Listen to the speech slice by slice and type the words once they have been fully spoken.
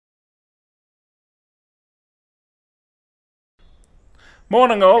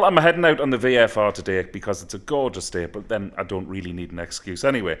Morning all, I'm heading out on the VFR today because it's a gorgeous day, but then I don't really need an excuse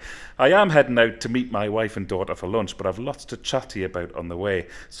anyway. I am heading out to meet my wife and daughter for lunch, but I've lots to chat to you about on the way.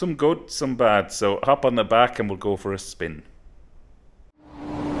 Some good, some bad, so hop on the back and we'll go for a spin.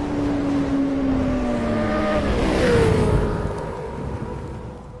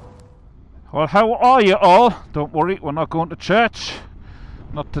 Well, how are you all? Don't worry, we're not going to church.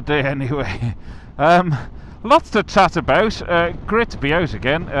 Not today anyway. Lots to chat about. Great to be out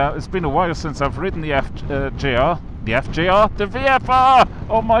again. It's been a while since I've ridden the FJR. The FJR? The VFR!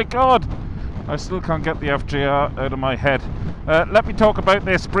 Oh my god! I still can't get the FJR out of my head. Let me talk about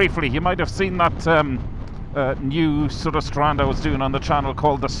this briefly. You might have seen that new sort of strand I was doing on the channel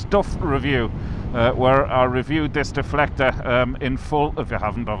called the Stuff Review, where I reviewed this deflector in full. If you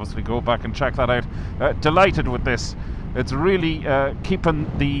haven't, obviously go back and check that out. Delighted with this. It's really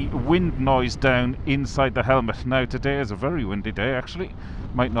keeping the wind noise down inside the helmet. Now today is a very windy day actually,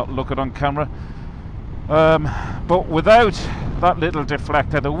 might not look it on camera, but without that little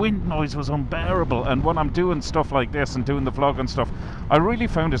deflector the wind noise was unbearable, and when I'm doing stuff like this and doing the vlog and stuff, I really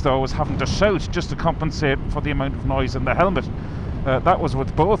found as though I was having to shout just to compensate for the amount of noise in the helmet. That was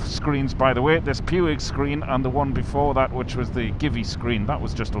with both screens, by the way, this Puig screen and the one before that, which was the Givi screen. That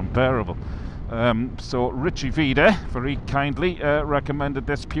was just unbearable. So Richie Vida very kindly recommended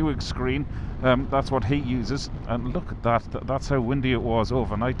this Puig screen. That's what he uses, and look at that. That's how windy it was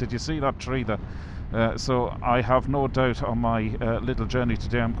overnight. Did you see that tree there? So I have no doubt on my little journey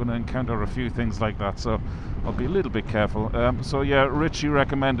today I'm going to encounter a few things like that, so I'll be a little bit careful. So yeah, Richie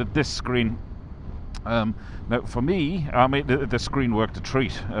recommended this screen. Now for me, I mean the screen worked a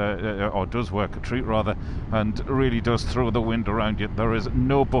treat, or does work a treat rather, and really does throw the wind around you. There is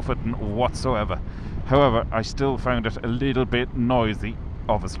no buffeting whatsoever. However, I still found it a little bit noisy,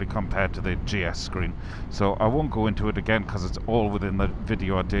 obviously compared to the GS screen, so I won't go into it again because it's all within the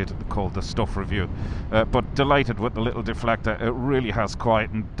video I did called the Stuff Review. But delighted with the little deflector. It really has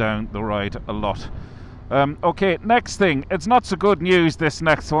quietened down the ride a lot. Okay, next thing. It's not so good news, this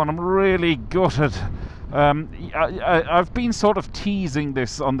next one. I'm really gutted. I've been sort of teasing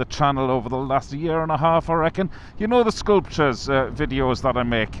this on the channel over the last year and a half, I reckon. You know the sculptures videos that I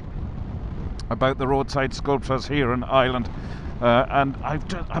make about the roadside sculptures here in Ireland. And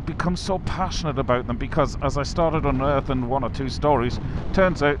I've become so passionate about them because as I started unearthing one or two stories,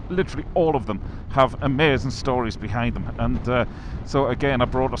 turns out literally all of them have amazing stories behind them. And so again, I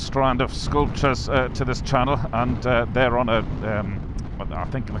brought a strand of sculptures to this channel, and they're on a I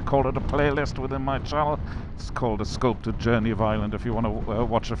think I call it a playlist within my channel. It's called A Sculpted Journey of Ireland if you want to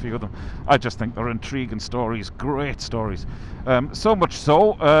watch a few of them. I just think they're intriguing stories, great stories. So much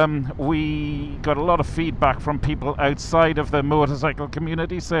so, we got a lot of feedback from people outside of the motorcycle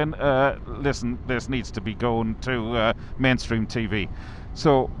community saying, listen, this needs to be going to mainstream TV.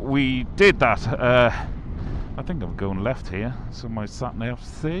 So we did that. I think I'm going left here, so my sat-nav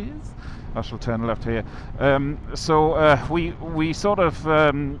says I shall turn left here. So we sort of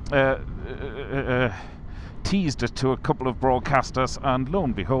teased it to a couple of broadcasters, and lo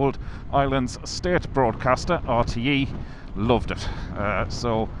and behold, Ireland's state broadcaster, RTE, loved it.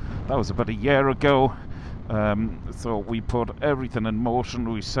 So that was about a year ago. So we put everything in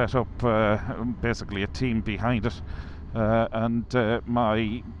motion. We set up basically a team behind it. And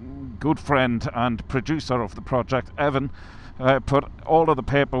my good friend and producer of the project, Evan, put all of the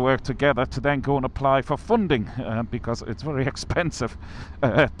paperwork together to then go and apply for funding, because it's very expensive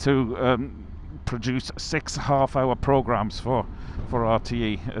to produce 6 half-hour programs for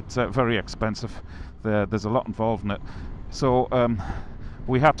RTE. It's very expensive. There's a lot involved in it. So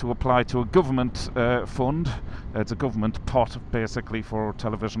we had to apply to a government fund. It's a government pot basically for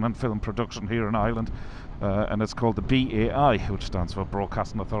television and film production here in Ireland. And it's called the BAI, which stands for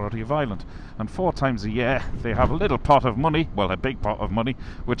Broadcasting Authority of Ireland. And 4 times a year they have a little pot of money, well, a big pot of money,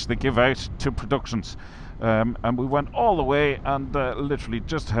 which they give out to productions. And we went all the way, and literally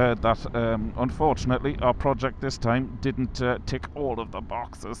just heard that unfortunately our project this time didn't tick all of the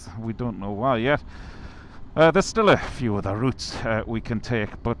boxes. We don't know why yet. There's still a few other routes we can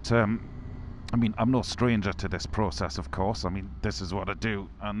take, but I mean, I'm no stranger to this process, of course. I mean, this is what I do.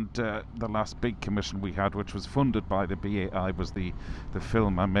 And the last big commission we had, which was funded by the BAI, was the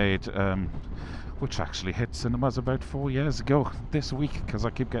film I made, which actually hit cinemas about 4 years ago this week, because I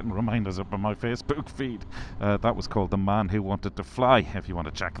keep getting reminders up on my Facebook feed. That was called The Man Who Wanted to Fly. If you want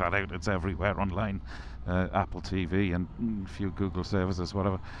to check that out, it's everywhere online. Apple TV and a few Google services,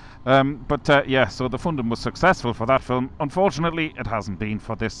 whatever. But yeah, so the funding was successful for that film. Unfortunately, it hasn't been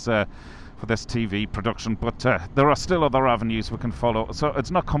for this for this TV production, but there are still other avenues we can follow, so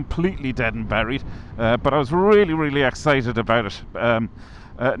it's not completely dead and buried, but I was really excited about it.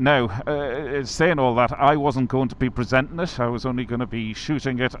 Now, saying all that, I wasn't going to be presenting it, I was only going to be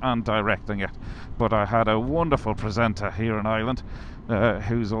shooting it and directing it, but I had a wonderful presenter here in Ireland,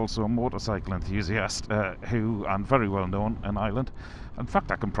 who's also a motorcycle enthusiast, and very well known in Ireland. In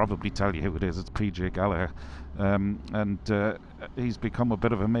fact, I can probably tell you who it is. It's PJ Gallagher, and he's become a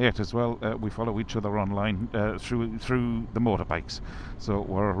bit of a mate as well. We follow each other online through the motorbikes, so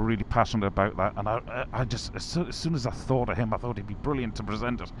we're really passionate about that. And I just, as soon as I thought of him, I thought he'd be brilliant to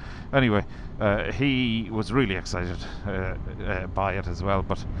present it. Anyway, he was really excited by it as well.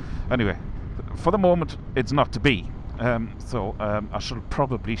 But anyway, for the moment, it's not to be. So I should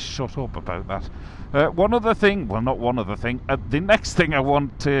probably shut up about that. One other thing, well, not one other thing, the next thing I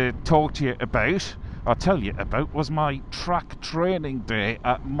want to talk to you about, or tell you about, was my track training day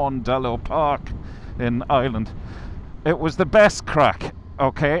at Mondello Park in Ireland. It was the best crack,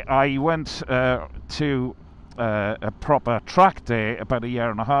 okay? I went to a proper track day about 1.5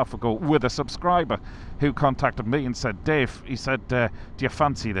 years ago with a subscriber who contacted me and said, Dave, he said, do you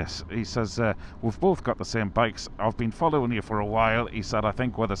fancy this? He says, we've both got the same bikes, I've been following you for a while. He said, I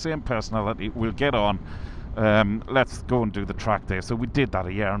think we're the same personality, we'll get on, let's go and do the track day. So we did that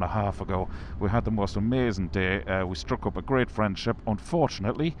 1.5 years ago. We had the most amazing day. We struck up a great friendship.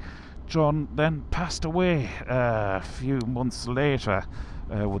 Unfortunately, John then passed away a few months later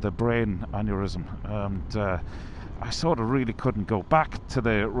with a brain aneurysm, and I sort of really couldn't go back to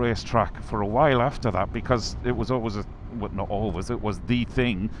the racetrack for a while after that, because it was always, well, not always, it was the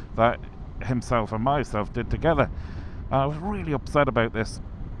thing that himself and myself did together. I was really upset about this.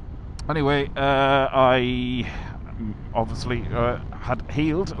 Anyway, I obviously had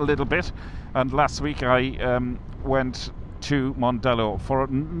healed a little bit, and last week I went to Mondello for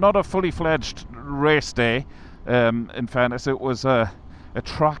not a fully fledged race day. In fairness, it was a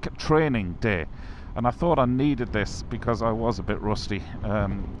track training day, and I thought I needed this because I was a bit rusty,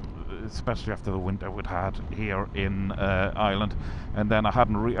 especially after the winter we'd had here in Ireland. And then I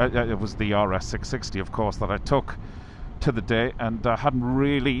hadn't it was the RS660, of course, that I took to the day, and I hadn't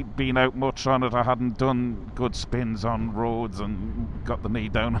really been out much on it. I hadn't done good spins on roads and got the knee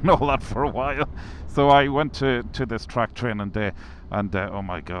down and all that for a while. So I went to this track training day, and oh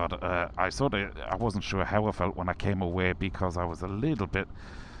my god, I wasn't sure how I felt when I came away, because I was a little bit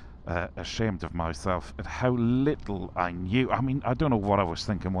ashamed of myself at how little I knew. I mean, I don't know what I was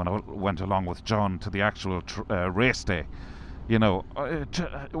thinking when I went along with John to the actual race day. You know,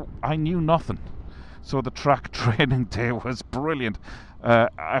 I knew nothing. So the track training day was brilliant.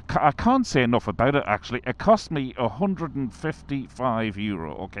 I can't say enough about it, actually. It cost me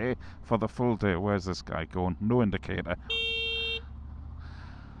 €155, okay, for the full day. Where's this guy going? No indicator.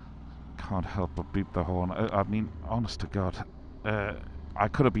 Can't help but beep the horn. I mean, honest to God, I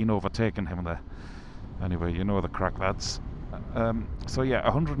could have been overtaking him there. Anyway, you know the crack, lads. So yeah,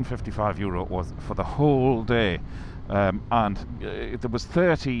 €155 was for the whole day. And there was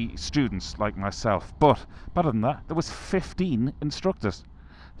 30 students like myself, but better than that, there was 15 instructors.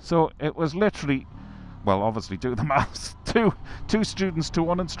 So it was literally, well, obviously do the maths, two students to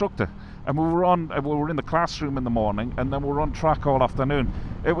one instructor, and we were in the classroom in the morning, and then we were on track all afternoon.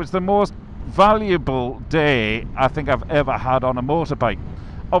 It was the most valuable day I think I've ever had on a motorbike.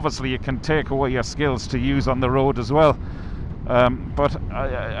 Obviously you can take away your skills to use on the road as well. But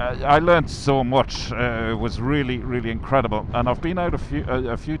I learned so much. It was really incredible, and I've been out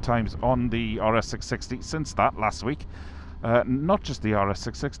a few times on the RS660 since that last week. Not just the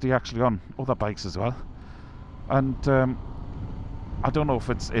RS660, actually on other bikes as well. And I don't know if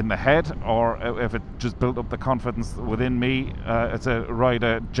it's in the head or if it just built up the confidence within me as a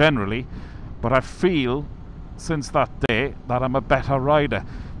rider generally, but I feel since that day that I'm a better rider.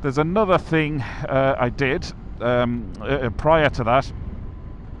 There's another thing I did prior to that,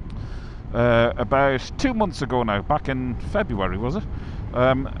 about 2 months ago now, back in February was it,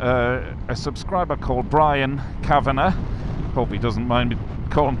 a subscriber called Brian Kavanagh, hope he doesn't mind me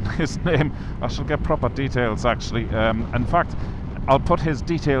calling his name, I shall get proper details actually, in fact I'll put his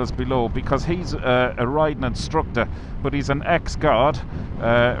details below, because he's a riding instructor, but he's an ex-guard.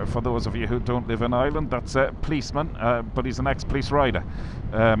 For those of you who don't live in Ireland, that's a policeman, but he's an ex-police rider.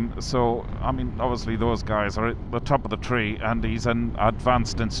 So, I mean, obviously those guys are at the top of the tree, and he's an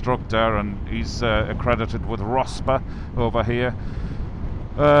advanced instructor, and he's accredited with ROSPA over here.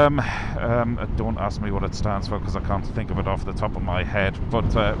 Don't ask me what it stands for, because I can't think of it off the top of my head, but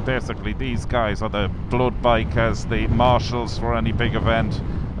basically these guys are the blood bikers, the marshals for any big event,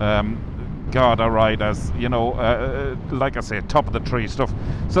 Garda riders, you know, like I say, top of the tree stuff.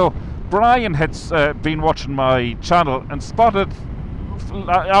 So Brian had been watching my channel and spotted,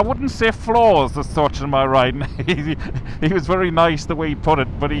 I wouldn't say flaws as such in my riding. He was very nice the way he put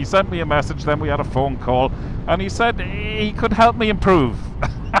it, but he sent me a message, then we had a phone call, and he said he could help me improve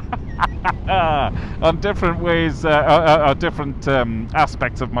on different ways, different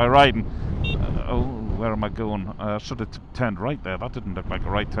aspects of my riding. Oh, where am I going? I should have turned right there. That didn't look like a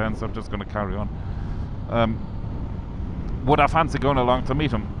right turn, so I'm just going to carry on. Would I fancy going along to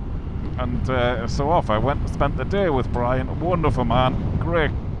meet him? And so off I went, spent the day with Brian. A wonderful man,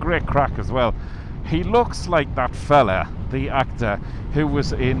 great crack as well. He looks like that fella, the actor, who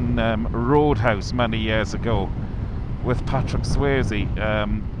was in Roadhouse many years ago with Patrick Swayze.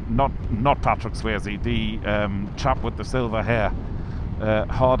 Not Patrick Swayze, the chap with the silver hair,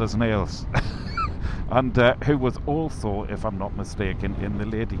 hard as nails. And who was also, if I'm not mistaken, in the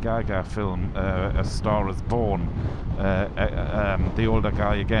Lady Gaga film A Star Is Born, the older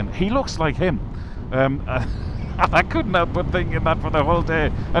guy again. He looks like him. I couldn't help but thinking that for the whole day.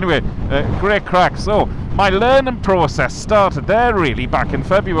 Anyway, great crack. So, my learning process started there really back in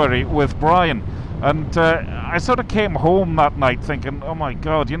February with Brian. And I sort of came home that night thinking, oh my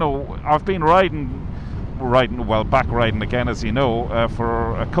God, you know, I've been back riding again, as you know,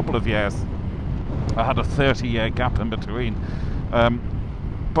 for a couple of years. I had a 30-year gap in between.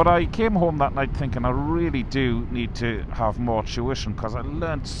 But I came home that night thinking I really do need to have more tuition, because I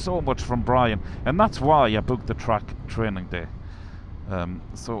learned so much from Brian, and that's why I booked the track training day.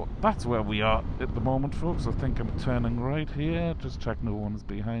 So that's where we are at the moment, folks. I think I'm turning right here. Just check no one's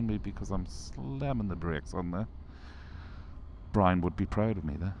behind me, because I'm slamming the brakes on there. Brian would be proud of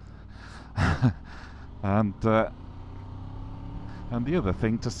me there. And the other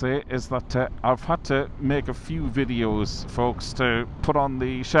thing to say is that I've had to make a few videos, folks, to put on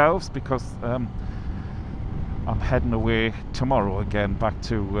the shelves, because I'm heading away tomorrow again back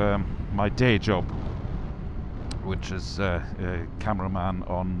to my day job, which is cameraman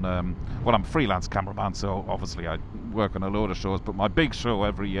on, well, I'm a freelance cameraman, so obviously I work on a load of shows, but my big show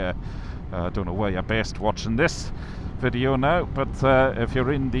every year, I don't know where you're based watching this video now, but if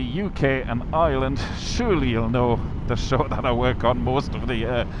you're in the UK and Ireland, surely you'll know the show that I work on most of the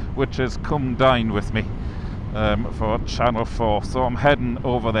year, which is Come Dine With Me for Channel 4. So I'm heading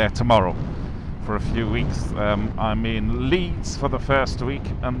over there tomorrow for a few weeks. I'm in Leeds for the first week,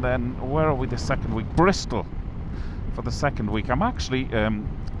 and then where are we the second week? Bristol for the second week. I'm actually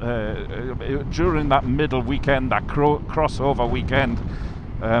during that middle weekend, that crossover weekend,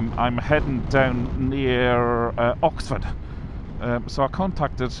 I'm heading down near Oxford. So I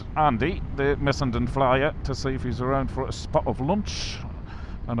contacted Andy, the Missenden flyer, to see if he's around for a spot of lunch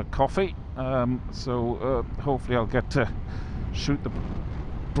and a coffee. So hopefully I'll get to shoot the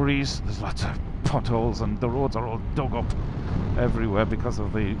breeze. There's lots of potholes and the roads are all dug up everywhere because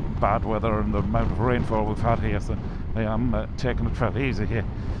of the bad weather and the amount of rainfall we've had here. So I am taking it fairly easy here.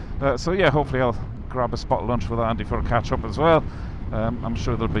 So yeah, hopefully I'll grab a spot of lunch with Andy for a catch up as well. I'm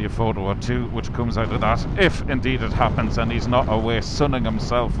sure there'll be a photo or two which comes out of that, if indeed it happens and he's not away sunning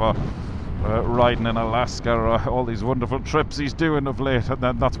himself or riding in Alaska or all these wonderful trips he's doing of late. And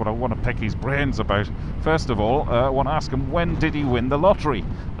then that's what I want to pick his brains about. First of all, I want to ask him, when did he win the lottery?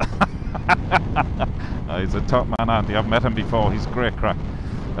 He's a top man, Andy. I've met him before. He's great crack.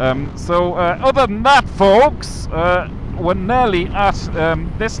 So other than that, folks, we're nearly at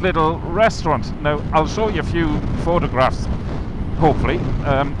this little restaurant. Now, I'll show you a few photographs, hopefully,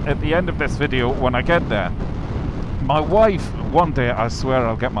 at the end of this video when I get there. My wife, one day, I swear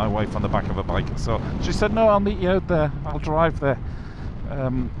I'll get my wife on the back of a bike. So she said, no, I'll meet you out there. I'll drive there.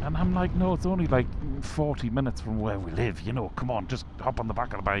 And I'm like, no, it's only like 40 minutes from where we live. You know, come on, just hop on the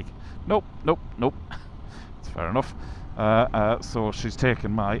back of the bike. Nope, nope, nope. It's fair enough. So she's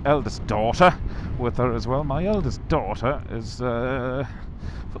taken my eldest daughter with her as well. My eldest daughter is, for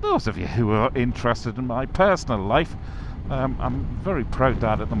those of you who are interested in my personal life, I'm very proud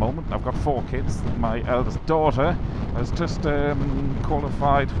dad at the moment. I've got 4 kids. My eldest daughter has just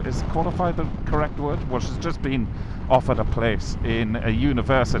qualified. Is qualified the correct word? Well, she's just been offered a place in a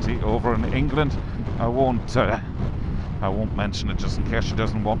university over in England. I won't mention it just in case she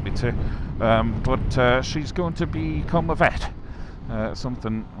doesn't want me to. But she's going to become a vet.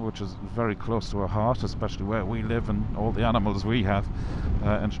 Something which is very close to her heart, especially where we live and all the animals we have.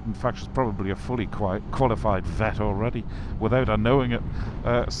 And in fact, she's probably a fully qualified vet already, without her knowing it.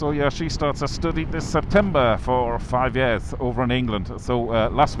 So yeah, she starts her study this September for 5 years over in England. So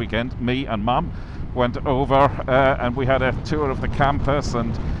last weekend, me and Mum went over and we had a tour of the campus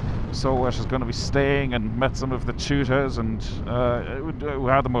and saw where she's going to be staying and met some of the tutors, and we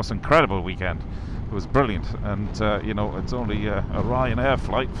had the most incredible weekend. it was brilliant. And you know, it's only a Ryanair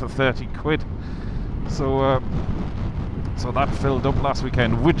flight for 30 quid. So so that filled up last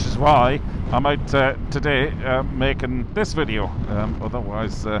weekend, which is why I'm out today making this video.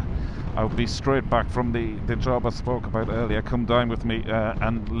 Otherwise I would be straight back from the job I spoke about earlier. Come down with me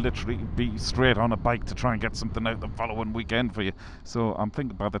and literally be straight on a bike to try and get something out the following weekend for you. So I'm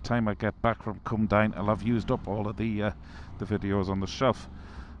thinking by the time I get back from come down, I'll have used up all of the videos on the shelf.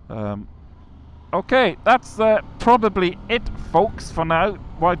 Okay, that's probably it, folks, for now.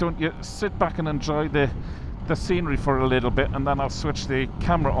 Why don't you sit back and enjoy the scenery for a little bit, and then I'll switch the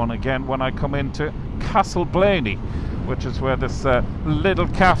camera on again when I come into Castle Blaney, which is where this little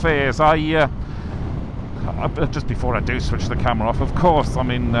cafe is. Just before I do switch the camera off, of course, I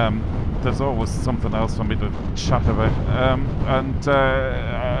mean, there's always something else for me to chat about.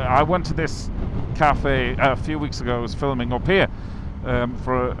 I went to this cafe a few weeks ago. I was filming up here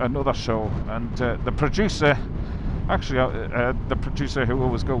for another show, and the producer, actually the producer who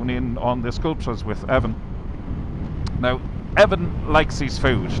was going in on the sculptures with Evan. Now, Evan likes his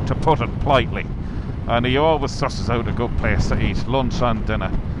food, to put it politely, and he always susses out a good place to eat, lunch and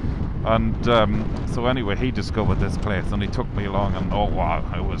dinner. And so anyway, he discovered this place and he took me along, and oh wow,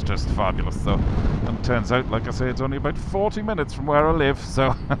 it was just fabulous. So, and it turns out, like I say, it's only about 40 minutes from where I live,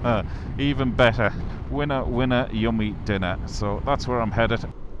 so even better. Winner, winner, yummy dinner. So that's where I'm headed.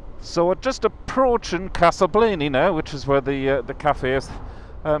 So we're just approaching Castle Blaney now, which is where the cafe is.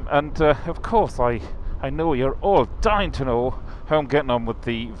 Of course, I know you're all dying to know how I'm getting on with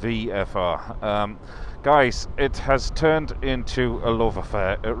the VFR. Guys, it has turned into a love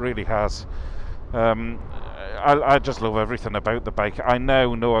affair. It really has. I just love everything about the bike. I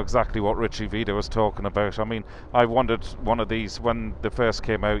now know exactly what Richie Vida was talking about. I mean, I wanted one of these when they first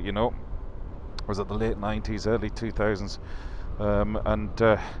came out, you know. Was it the late 90s, early 2000s?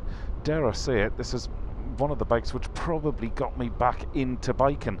 Dare I say it, this is one of the bikes which probably got me back into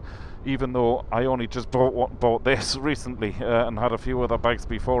biking, even though I only just bought this recently and had a few other bikes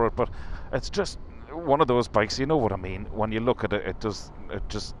before it. But it's just one of those bikes, you know what I mean, when you look at it, it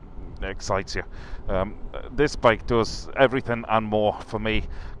just excites you. This bike does everything and more for me.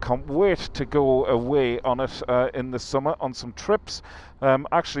 Can't wait to go away on it in the summer on some trips.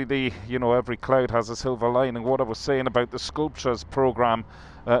 Actually, you know, every cloud has a silver lining. What I was saying about the sculptures program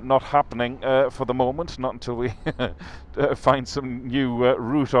not happening for the moment, not until we find some new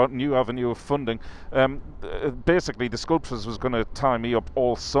route or new avenue of funding. Basically, the sculptures was going to tie me up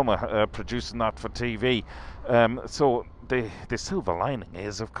all summer producing that for TV. So the silver lining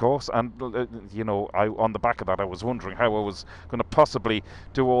is, of course, and you know, on the back of that, I was wondering how I was going to possibly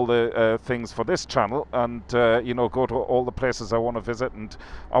do all the things for this channel, and you know, go to all the places I want to visit, and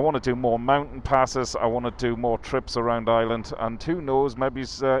I want to do more mountain passes. I want to do more trips around Ireland, and who knows, maybe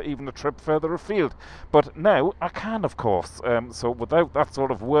even a trip further afield. But now I can, of course. So without that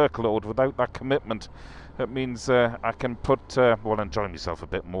sort of workload, without that commitment, it means I can enjoy myself a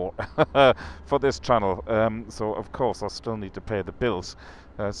bit more for this channel. So of course I still need to pay the bills,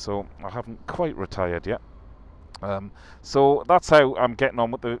 so I haven't quite retired yet. So that's how I'm getting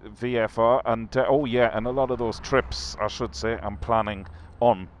on with the VFR, and oh yeah, and a lot of those trips, I should say, I'm planning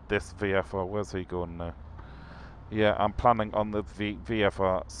on this VFR. Where's he going now? Yeah, I'm planning on the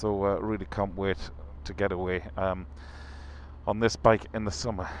VFR, so really can't wait to get away on this bike in the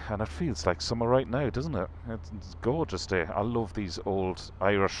summer. And it feels like summer right now, doesn't it? It's gorgeous day. I love these old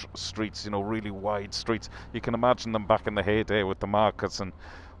Irish streets, you know, really wide streets. You can imagine them back in the heyday with the markets and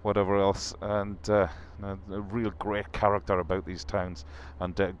whatever else, and a real great character about these towns,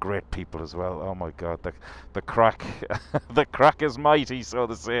 and great people as well. Oh my god, the crack the crack is mighty, so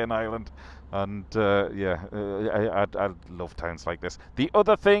they say in Ireland. And yeah, I love towns like this. The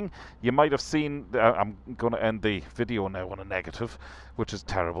other thing you might have seen, I'm going to end the video now on a negative, which is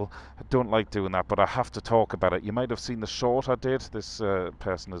terrible. I don't like doing that, but I have to talk about it. You might have seen the short I did. This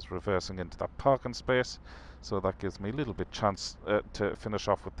person is reversing into that parking space, so that gives me a little bit chance to finish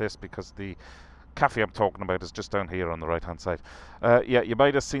off with this, because the cafe I'm talking about is just down here on the right hand side. Yeah, you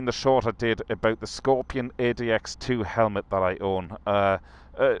might have seen the short I did about the Scorpion ADX2 helmet that I own.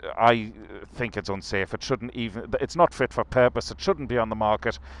 I think it's unsafe. It shouldn't even, it's not fit for purpose. It shouldn't be on the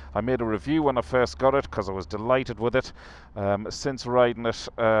market. I made a review when I first got it because I was delighted with it. Since riding it,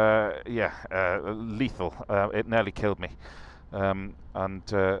 lethal. It nearly killed me.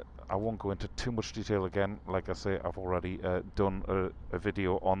 I won't go into too much detail again. Like I say, I've already done a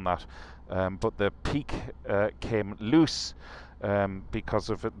video on that. But the peak came loose because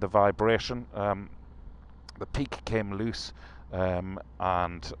of the vibration. The peak came loose. And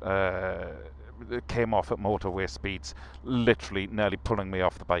it came off at motorway speeds, literally nearly pulling me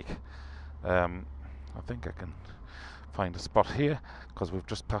off the bike. I think I can find a spot here, because we've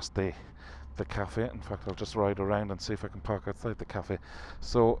just passed the cafe. In fact, I'll just ride around and see if I can park outside the cafe.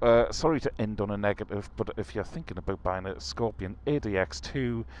 So sorry to end on a negative, but if you're thinking about buying a Scorpion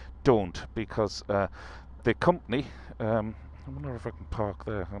ADX2, don't, because the company, I wonder if I can park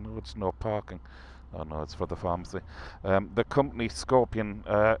there. I know it's no parking. Oh no, it's for the pharmacy. The company Scorpion,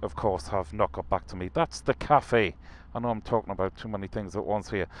 of course, have not got back to me. That's the cafe. I know I'm talking about too many things at once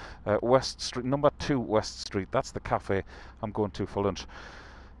here. West Street, number 2 West Street. That's the cafe I'm going to for lunch.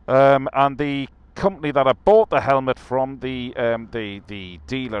 And the company that I bought the helmet from, the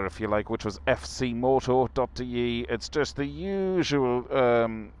dealer, if you like, which was fcmoto.de. It's just the usual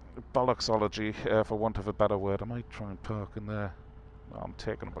bollocksology, for want of a better word. I might try and park in there. I'm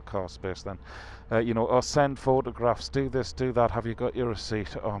taking up a car space then. You know, or send photographs, do this, do that, have you got your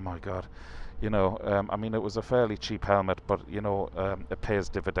receipt? Oh my god. You know, I mean, it was a fairly cheap helmet, but, you know, it pays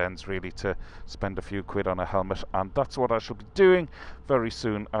dividends really to spend a few quid on a helmet, and that's what I shall be doing very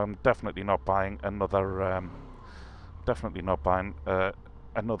soon. I'm definitely not buying another,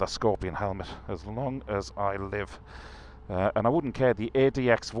 another Scorpion helmet as long as I live. And I wouldn't care. The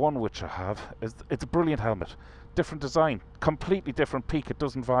ADX1, which I have, it's a brilliant helmet. Different design, completely different peak. It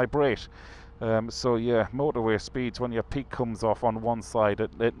doesn't vibrate. So yeah, motorway speeds, when your peak comes off on one side,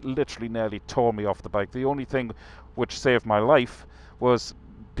 it literally nearly tore me off the bike. The only thing which saved my life was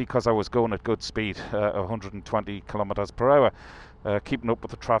because I was going at good speed, 120 kilometers per hour, keeping up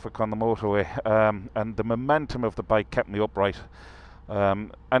with the traffic on the motorway, and the momentum of the bike kept me upright.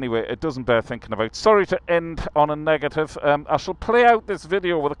 Anyway, it doesn't bear thinking about. Sorry to end on a negative. I shall play out this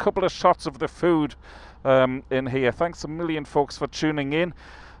video with a couple of shots of the food in here. Thanks a million, folks, for tuning in.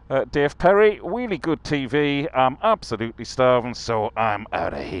 Dave Perry, really good TV. I'm absolutely starving, so I'm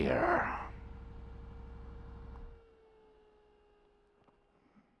out of here.